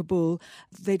passes to Kabul.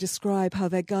 They describe how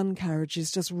their gun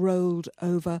carriages just rolled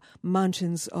over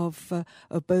mountains of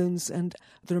bones and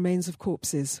the remains of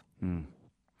corpses.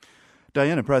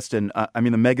 Diana Preston,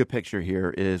 the mega picture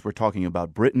here is we're talking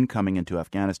about Britain coming into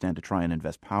Afghanistan to try and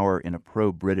invest power in a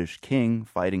pro-British king,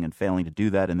 fighting and failing to do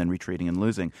that, and then retreating and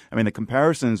losing. The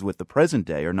comparisons with the present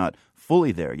day are not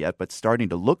fully there yet, but starting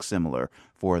to look similar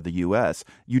for the U.S.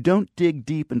 You don't dig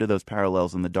deep into those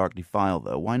parallels in The Dark Defile,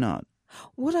 though. Why not?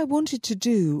 What I wanted to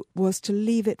do was to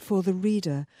leave it for the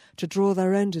reader to draw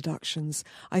their own deductions.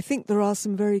 I think there are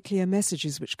some very clear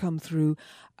messages which come through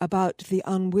about the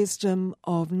unwisdom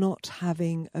of not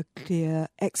having a clear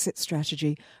exit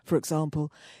strategy, for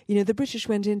example. The British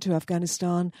went into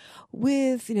Afghanistan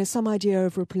with, some idea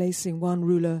of replacing one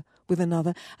ruler with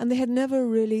another, and they had never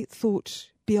really thought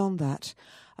beyond that.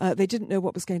 They didn't know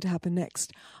what was going to happen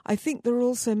next. I think there are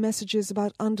also messages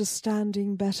about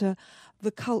understanding better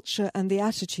the culture and the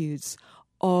attitudes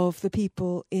of the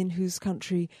people in whose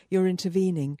country you're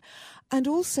intervening, and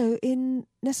also in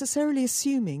necessarily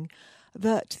assuming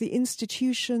that the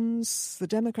institutions, the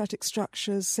democratic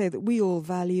structures, say that we all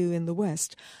value in the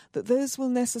West, that those will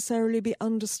necessarily be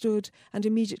understood and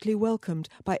immediately welcomed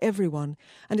by everyone.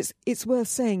 And it's worth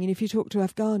saying, if you talk to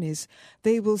Afghanis,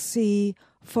 they will see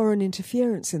foreign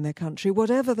interference in their country,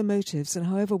 whatever the motives and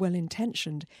however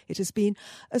well-intentioned it has been,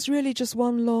 as really just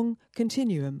one long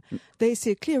continuum. They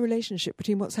see a clear relationship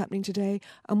between what's happening today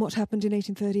and what happened in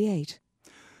 1838.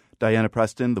 Diana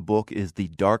Preston, the book is The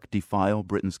Dark Defile,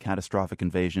 Britain's Catastrophic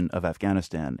Invasion of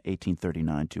Afghanistan,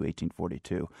 1839 to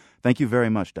 1842. Thank you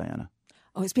very much, Diana.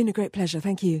 Oh, it's been a great pleasure.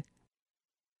 Thank you.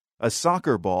 A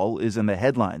soccer ball is in the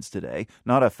headlines today,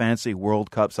 not a fancy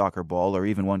World Cup soccer ball or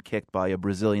even one kicked by a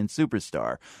Brazilian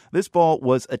superstar. This ball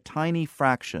was a tiny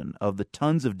fraction of the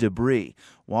tons of debris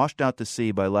washed out to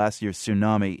sea by last year's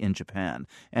tsunami in Japan,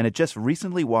 and it just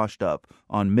recently washed up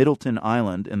on Middleton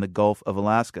Island in the Gulf of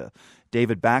Alaska.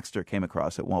 David Baxter came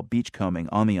across it while beachcombing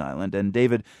on the island. And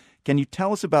David, can you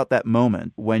tell us about that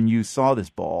moment when you saw this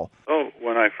ball? Oh,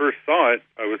 when I first saw it,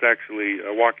 I was actually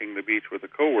walking the beach with a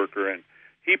coworker, and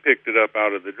he picked it up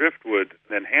out of the driftwood and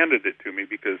then handed it to me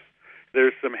because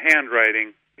there's some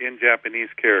handwriting in Japanese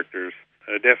characters,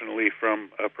 definitely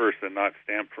from a person, not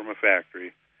stamped from a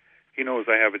factory. He knows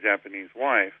I have a Japanese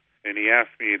wife, and he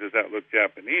asked me, does that look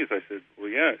Japanese? I said, well,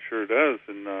 yeah, it sure does,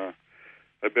 and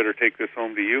I better take this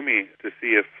home to Yumi to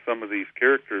see if some of these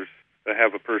characters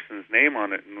have a person's name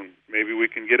on it, and maybe we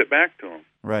can get it back to him.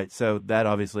 Right, so that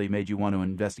obviously made you want to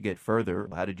investigate further.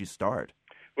 How did you start?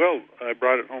 Well, I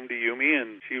brought it home to Yumi,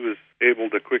 and she was able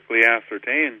to quickly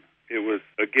ascertain it was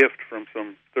a gift from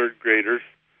some third graders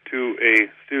to a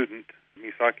student,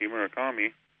 Misaki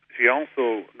Murakami. She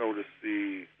also noticed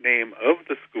the name of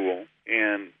the school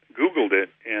and Googled it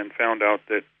and found out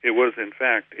that it was, in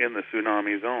fact, in the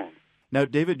tsunami zone. Now,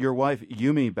 David, your wife,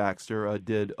 Yumi Baxter,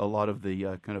 did a lot of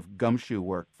the kind of gumshoe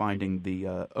work finding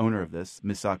the owner of this,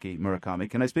 Misaki Murakami.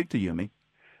 Can I speak to Yumi?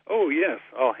 Oh, yes.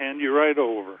 I'll hand you right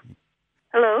over.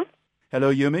 Hello?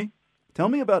 Hello, Yumi. Tell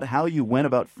me about how you went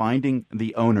about finding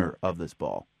the owner of this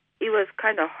ball. It was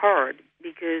kind of hard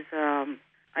because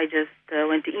I just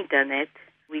went to internet.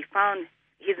 We found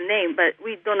his name, but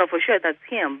we don't know for sure that's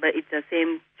him, but it's the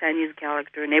same Chinese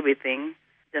character and everything,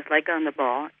 just like on the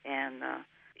ball. And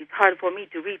it's hard for me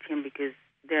to reach him because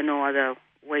there's no other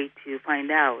way to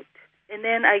find out. And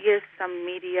then I guess some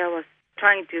media was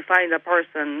trying to find a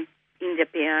person in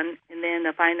Japan, and then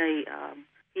finally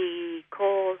he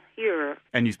called here.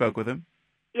 And you spoke with him?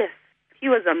 Yes. He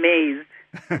was amazed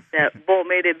that ball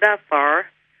made it that far.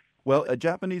 Well, a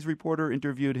Japanese reporter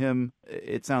interviewed him.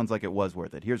 It sounds like it was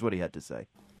worth it. Here's what he had to say.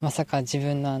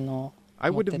 I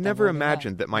would have never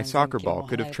imagined that my soccer ball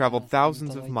could have traveled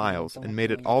thousands of miles and made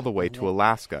it all the way to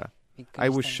Alaska. I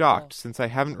was shocked since I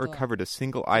haven't recovered a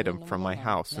single item from my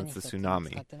house since the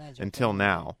tsunami, until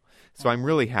now. So I'm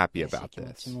really happy about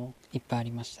this.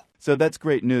 So that's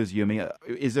great news, Yumi.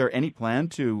 Is there any plan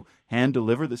to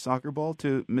hand-deliver the soccer ball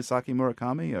to Misaki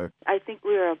Murakami? Or? I think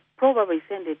we'll probably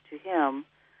send it to him.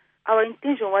 Our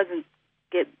intention wasn't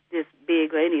get this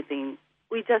big or anything.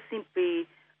 We just simply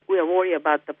we are worried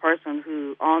about the person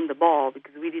who owned the ball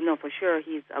because we didn't know for sure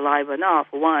he's alive or not.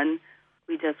 For one,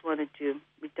 we just wanted to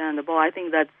return the ball. I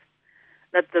think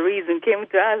that's the reason came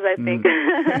to us, I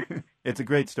think. It's a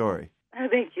great story.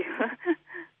 Thank you.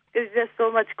 It's just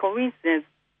so much coincidence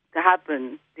to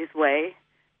happen this way.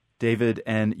 David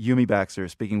and Yumi Baxter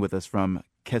speaking with us from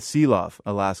Kesilov,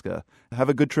 Alaska. Have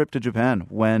a good trip to Japan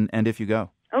when and if you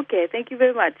go. Okay, thank you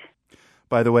very much.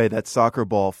 By the way, that soccer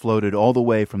ball floated all the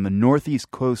way from the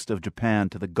northeast coast of Japan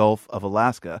to the Gulf of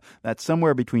Alaska. That's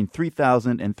somewhere between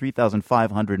 3,000 and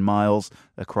 3,500 miles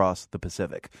across the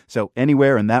Pacific. So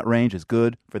anywhere in that range is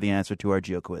good for the answer to our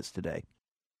GeoQuiz today.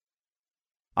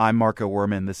 I'm Marco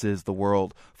Werman. This is The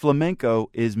World. Flamenco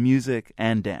is music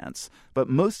and dance, but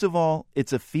most of all,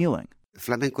 it's a feeling.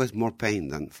 Flamenco is more pain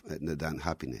than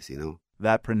happiness, you know.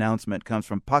 That pronouncement comes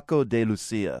from Paco de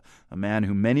Lucía, a man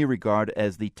who many regard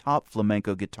as the top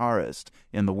flamenco guitarist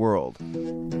in the world.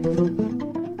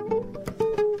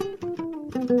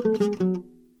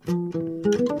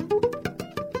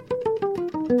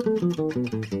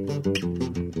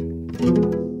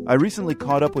 I recently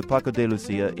caught up with Paco de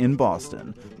Lucía in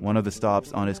Boston, one of the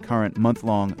stops on his current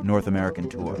month-long North American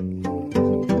tour.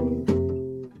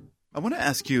 I want to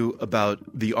ask you about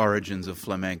the origins of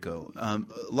flamenco. A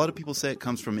lot of people say it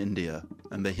comes from India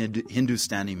and the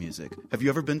Hindustani music. Have you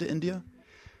ever been to India?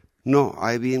 No,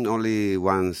 I've been only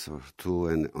once or two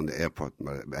on the airport,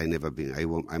 but I never been.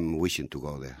 I'm wishing to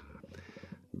go there.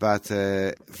 But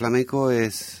flamenco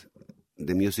is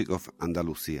the music of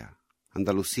Andalusia.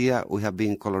 Andalusia, we have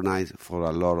been colonized for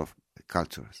a lot of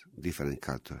cultures, different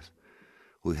cultures.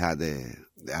 We had the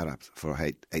Arabs for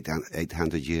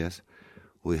 800 years.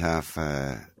 We have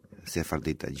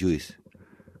Sephardita Jews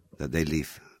that they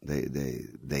live.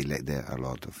 They like there a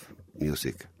lot of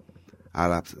music.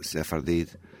 Arabs,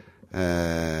 Sephardid.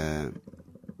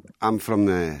 I'm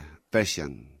from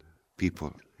Persian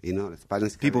people, you know,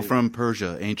 Spanish people from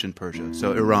Persia, ancient Persia,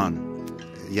 so Iran.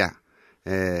 Yeah.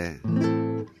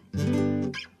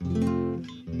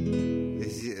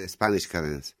 This is Spanish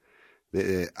cadence.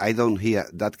 I don't hear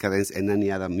that cadence in any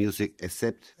other music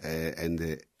except in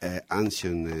the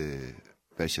ancient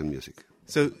Persian music.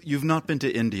 So you've not been to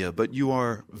India, but you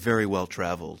are very well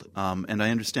traveled. And I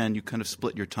understand you kind of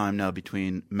split your time now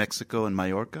between Mexico and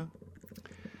Mallorca?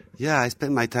 Yeah, I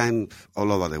spend my time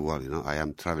all over the world. You know, I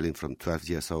am traveling from 12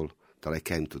 years old that I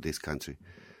came to this country,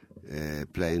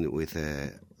 playing with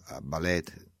a ballet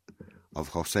of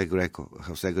Jose Greco.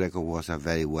 Jose Greco was a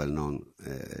very well-known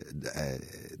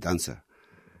dancer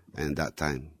in that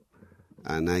time.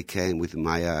 And I came with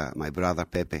my brother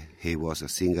Pepe. He was a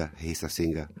singer. He's a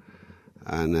singer.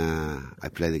 And I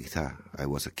played the guitar. I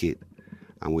was a kid.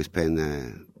 And we spent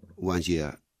 1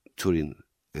 year touring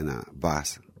in a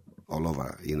bus all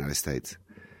over the United States.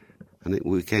 And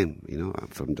we came, you know,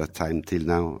 from that time till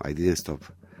now, I didn't stop.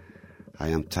 I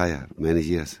am tired, many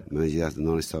years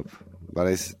non-stop. But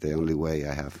it's the only way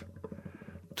I have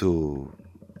to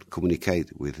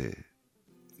communicate with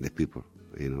the people,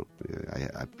 you know.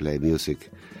 I play music,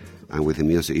 and with the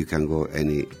music you can go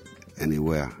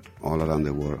anywhere, all around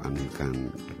the world, and you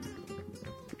can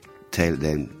tell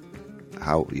them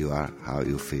how you are, how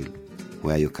you feel,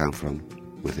 where you come from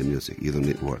with the music. You don't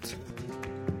need words.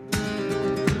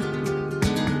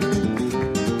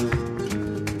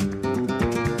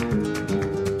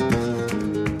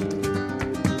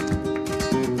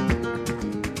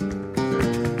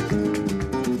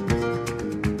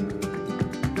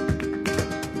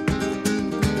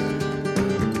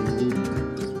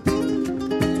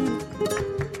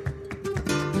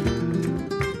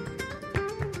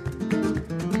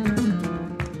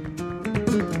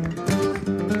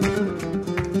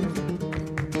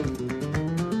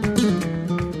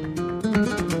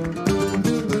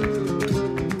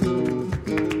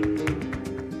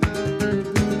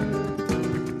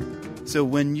 So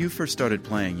when you first started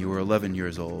playing, you were 11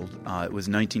 years old. It was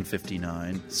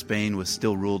 1959. Spain was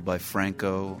still ruled by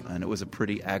Franco, and it was a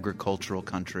pretty agricultural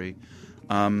country.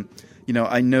 You know,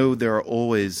 I know there are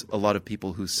always a lot of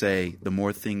people who say the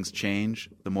more things change,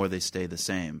 the more they stay the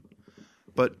same.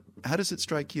 But how does it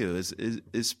strike you?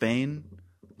 Is Spain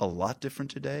a lot different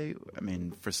today? I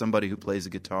mean, for somebody who plays a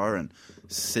guitar and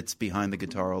sits behind the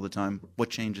guitar all the time, what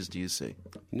changes do you see?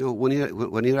 You know, when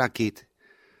you're a kid,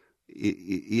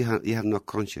 you have no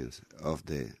conscience of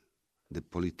the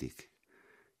politic.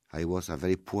 I was a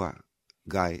very poor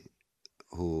guy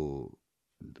who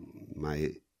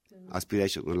my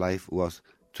aspiration in life was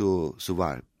to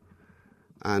survive,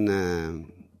 and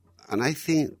I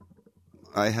think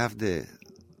I have the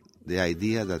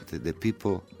idea that the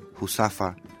people who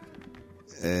suffer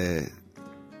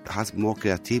has more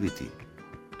creativity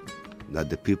than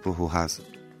the people who has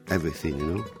everything, you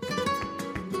know.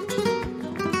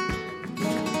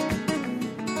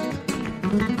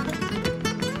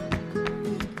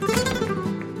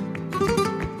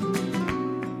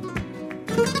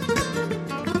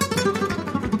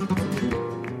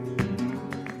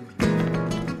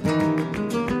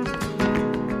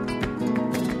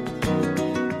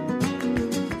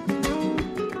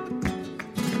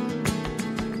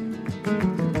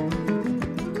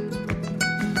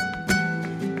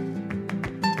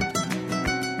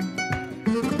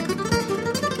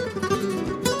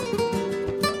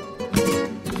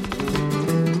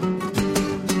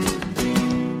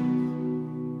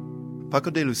 Paco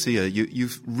de Lucía,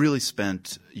 you've really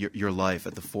spent your life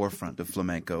at the forefront of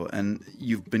flamenco, and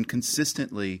you've been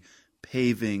consistently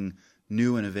paving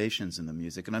new innovations in the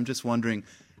music. And I'm just wondering,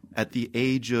 at the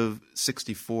age of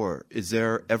 64, is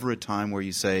there ever a time where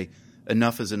you say,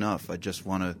 enough is enough, I just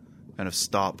want to kind of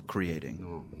stop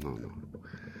creating? No.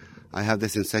 I have the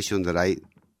sensation that I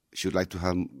should like to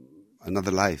have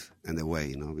another life in a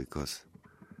way, because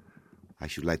I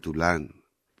should like to learn,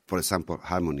 for example,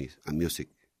 harmonies and music.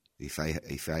 If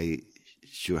I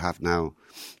should have now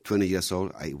 20 years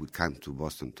old, I would come to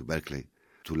Boston, to Berkeley,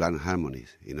 to learn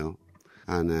harmonies,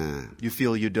 And you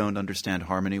feel you don't understand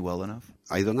harmony well enough?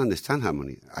 I don't understand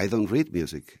harmony. I don't read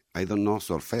music. I don't know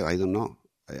solfeo. I don't know.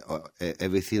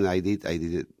 Everything I did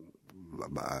it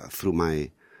through my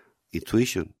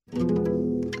intuition.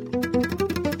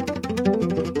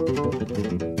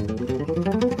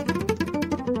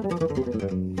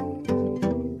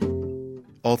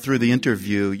 All through the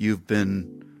interview, you've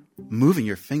been moving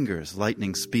your fingers,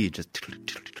 lightning speed. Just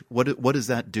what does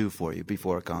that do for you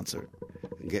before a concert?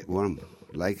 Get warm,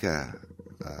 like a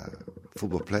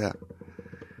football player.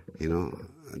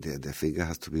 The finger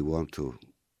has to be warm to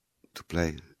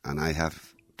play, and I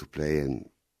have to play in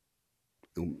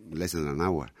less than an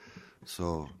hour.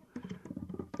 So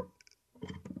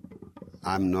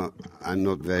I'm not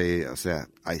very.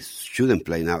 I shouldn't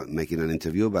play now, making an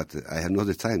interview, but I have not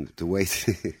the time to wait.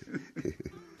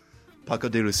 Paco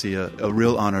de Lucía, a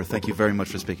real honor. Thank you very much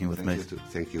for speaking with me.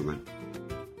 Thank you, man.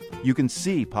 You can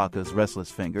see Paco's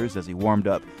restless fingers as he warmed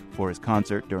up for his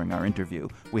concert during our interview.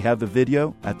 We have the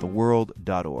video at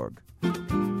theworld.org.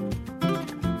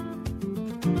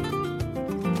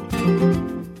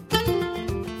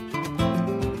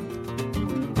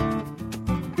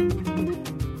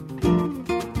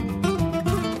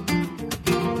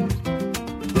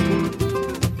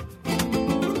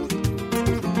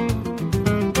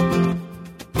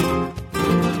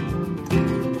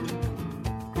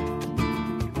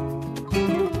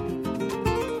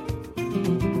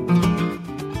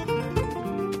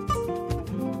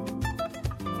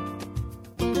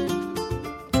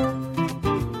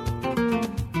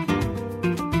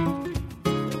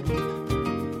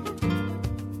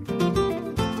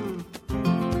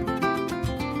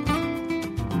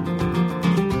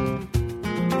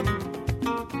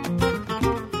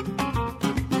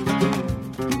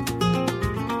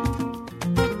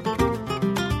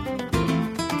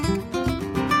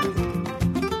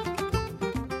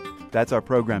 That's our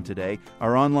program today.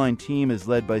 Our online team is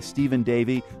led by Stephen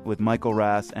Davey with Michael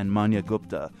Rass and Manya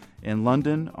Gupta. In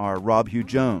London are Rob Hugh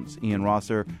Jones, Ian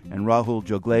Rosser, and Rahul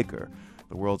Joglekar.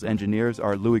 The World's engineers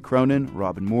are Louis Cronin,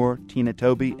 Robin Moore, Tina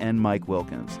Toby, and Mike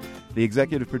Wilkins. The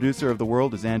executive producer of The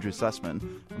World is Andrew Sussman.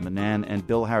 From the Nan and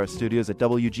Bill Harris studios at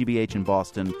WGBH in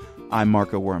Boston, I'm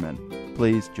Marco Werman.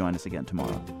 Please join us again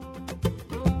tomorrow.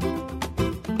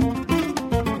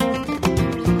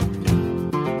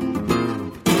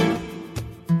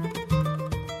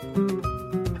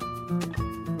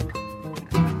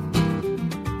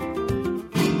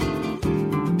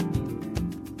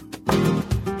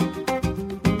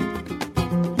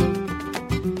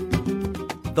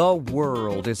 The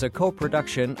World is a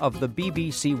co-production of the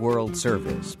BBC World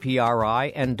Service,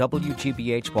 PRI, and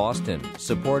WGBH Boston,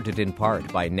 supported in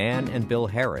part by Nan and Bill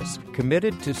Harris,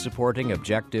 committed to supporting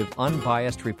objective,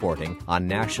 unbiased reporting on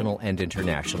national and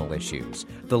international issues.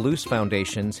 The Luce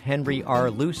Foundation's Henry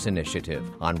R. Luce Initiative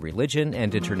on Religion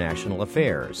and International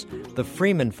Affairs, the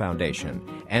Freeman Foundation,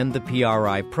 and the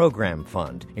PRI Program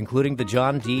Fund, including the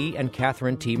John D. and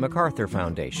Catherine T. MacArthur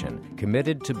Foundation,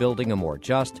 committed to building a more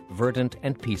just, verdant,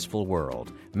 and peaceful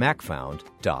world.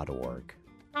 macfound.org.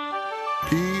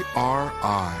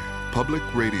 PRI,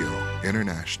 Public Radio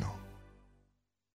International.